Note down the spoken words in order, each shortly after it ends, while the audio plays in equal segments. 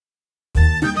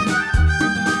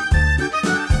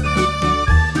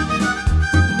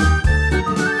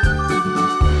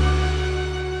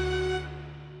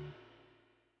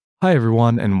Hi,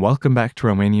 everyone, and welcome back to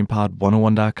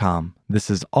RomanianPod101.com. This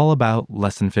is all about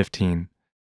Lesson 15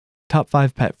 Top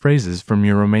 5 Pet Phrases from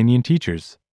Your Romanian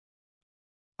Teachers.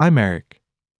 I'm Eric.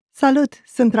 Salut,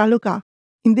 sunt Raluca.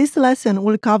 In this lesson,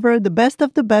 we'll cover the best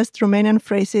of the best Romanian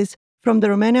phrases from the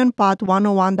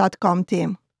RomanianPod101.com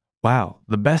team. Wow,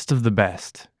 the best of the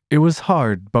best. It was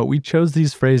hard, but we chose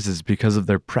these phrases because of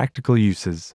their practical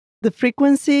uses, The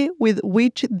frequency with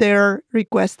which they're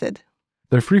requested,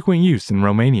 their frequent use in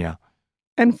Romania.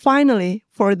 and finally,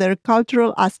 for their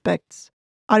cultural aspects.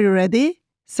 Are you ready?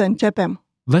 Să începem.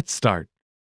 Let's start.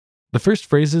 The first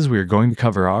phrases we are going to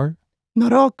cover are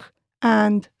Noroc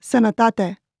and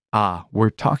sănătate. we're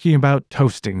talking about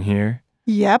toasting here.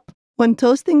 Yep, when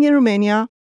toasting in Romania,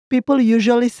 people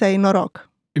usually say noroc.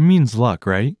 It means luck,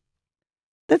 right?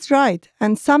 That's right,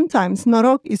 and sometimes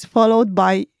noroc is followed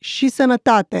by și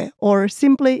sănătate or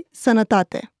simply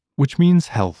sănătate. Which means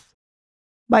health.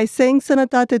 By saying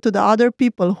sănătate to the other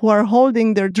people who are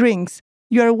holding their drinks,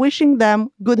 you are wishing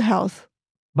them good health.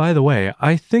 By the way,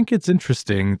 I think it's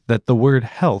interesting that the word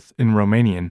health in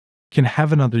Romanian can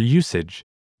have another usage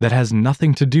that has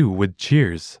nothing to do with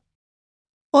cheers.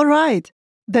 All right,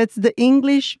 that's the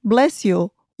English bless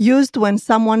you used when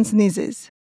someone sneezes.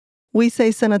 We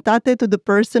say sănătate to the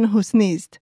person who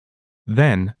sneezed.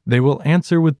 Then they will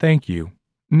answer with thank you.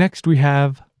 Next we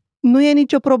have, Nu e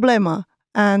nicio problemă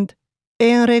and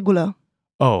e în regulă.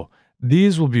 oh,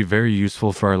 these will be very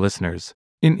useful for our listeners.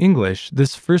 In English,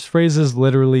 this first phrase is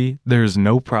literally, there's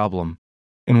no problem.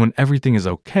 And when everything is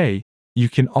okay, you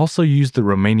can also use the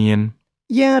Romanian,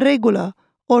 E în regulă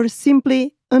or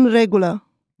simply în regulă.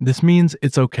 this means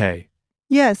it's okay.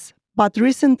 Yes, but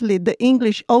recently the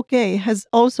English okay has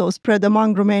also spread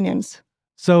among Romanians.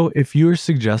 So if you're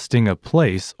suggesting a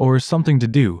place or something to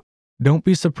do, don't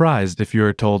be surprised if you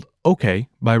are told okay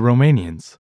by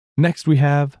Romanians. Next we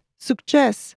have,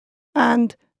 Succes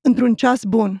and într-un ceas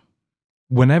bun.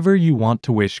 whenever you want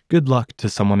to wish good luck to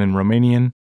someone in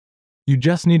Romanian, you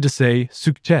just need to say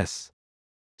succes.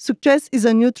 Succes is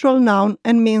a neutral noun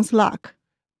and means luck.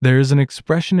 There is an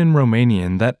expression in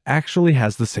Romanian that actually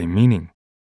has the same meaning.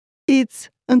 It's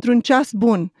într-un ceas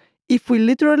bun. If we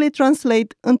literally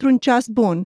translate într-un ceas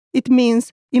bun, it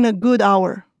means in a good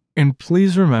hour. And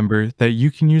please remember that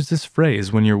you can use this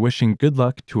phrase when you're wishing good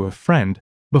luck to a friend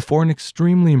before an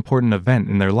extremely important event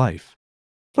in their life.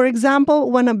 For example,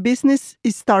 when a business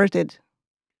is started.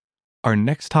 Our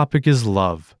next topic is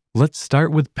love. Let's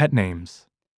start with pet names.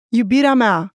 Iubirea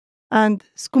mea and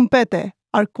scumpete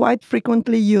are quite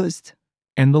frequently used.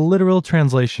 And the literal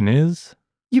translation is,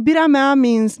 Iubirea mea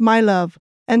means my love,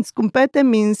 and scumpete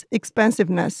means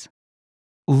expensiveness.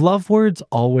 love words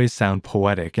always sound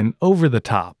poetic and over the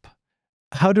top.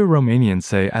 How do Romanians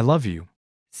say I love you?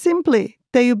 Simply,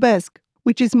 te iubesc,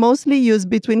 which is mostly used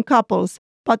between couples,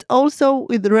 but also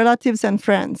with relatives and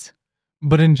friends.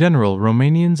 But in general,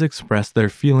 Romanians express their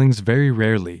feelings very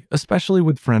rarely, especially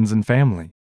with friends and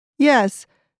family. Yes,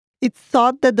 it's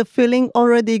thought that the feeling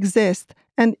already exists,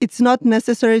 and it's not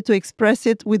necessary to express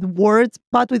it with words,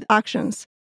 but with actions.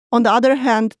 On the other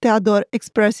hand, te ador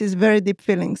expresses very deep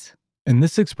feelings. And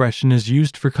this expression is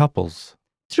used for couples.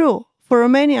 True, for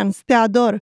Romanians, te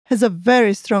ador has a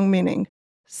very strong meaning.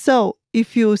 So,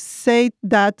 if you say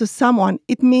that to someone,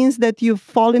 it means that you've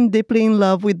fallen deeply in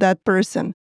love with that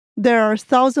person. There are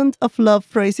thousands of love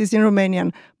phrases in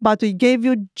Romanian, but we gave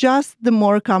you just the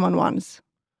more common ones.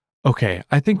 Okay,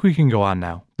 I think we can go on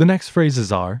now. The next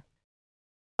phrases are,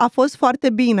 A fost foarte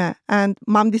bine and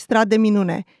m-am distrat de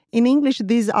minune. In English,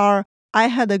 these are I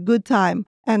had a good time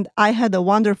and I had a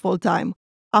wonderful time.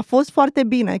 A fost foarte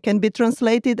bine can be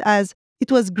translated as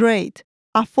it was great.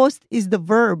 A fost is the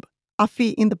verb, a fi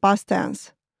in the past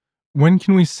tense. when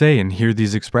can we say and hear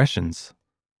these expressions?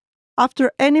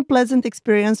 After any pleasant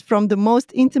experience from the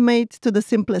most intimate to the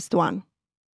simplest one.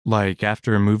 Like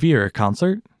after a movie or a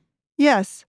concert?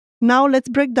 Yes. Now let's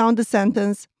break down the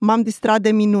sentence m-am distrat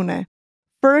de minune.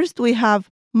 First, we have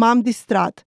m-am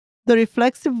distrat, the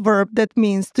reflexive verb that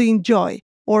means to enjoy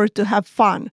or to have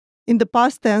fun, in the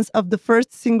past tense of the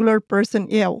first singular person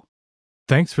eu.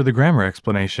 Thanks for the grammar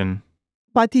explanation.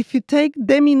 But if you take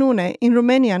de minune in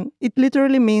Romanian, it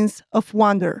literally means of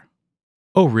wonder.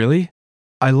 Oh, really?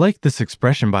 I like this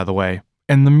expression, by the way,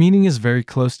 and the meaning is very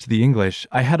close to the English.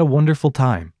 I had a wonderful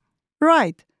time.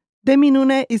 Right. De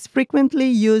minune is frequently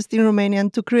used in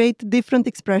Romanian to create different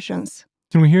expressions.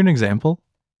 Can we hear an example?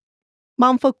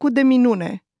 M-am făcut de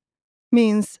minune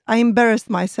means I embarrassed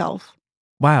myself.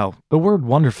 Wow, the word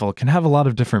wonderful can have a lot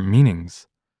of different meanings.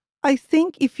 I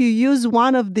think if you use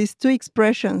one of these two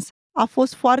expressions, a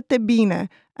fost foarte bine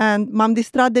and m-am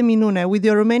distrat de minune with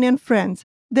your Romanian friends,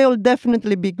 they will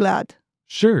definitely be glad.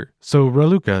 Sure. So,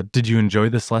 Raluca, did you enjoy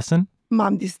this lesson?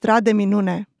 M-am distrat de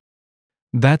minune.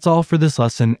 That's all for this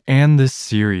lesson and this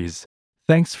series.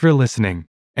 Thanks for listening,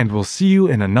 and we'll see you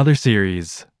in another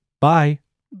series. Bye.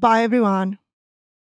 Bye, everyone.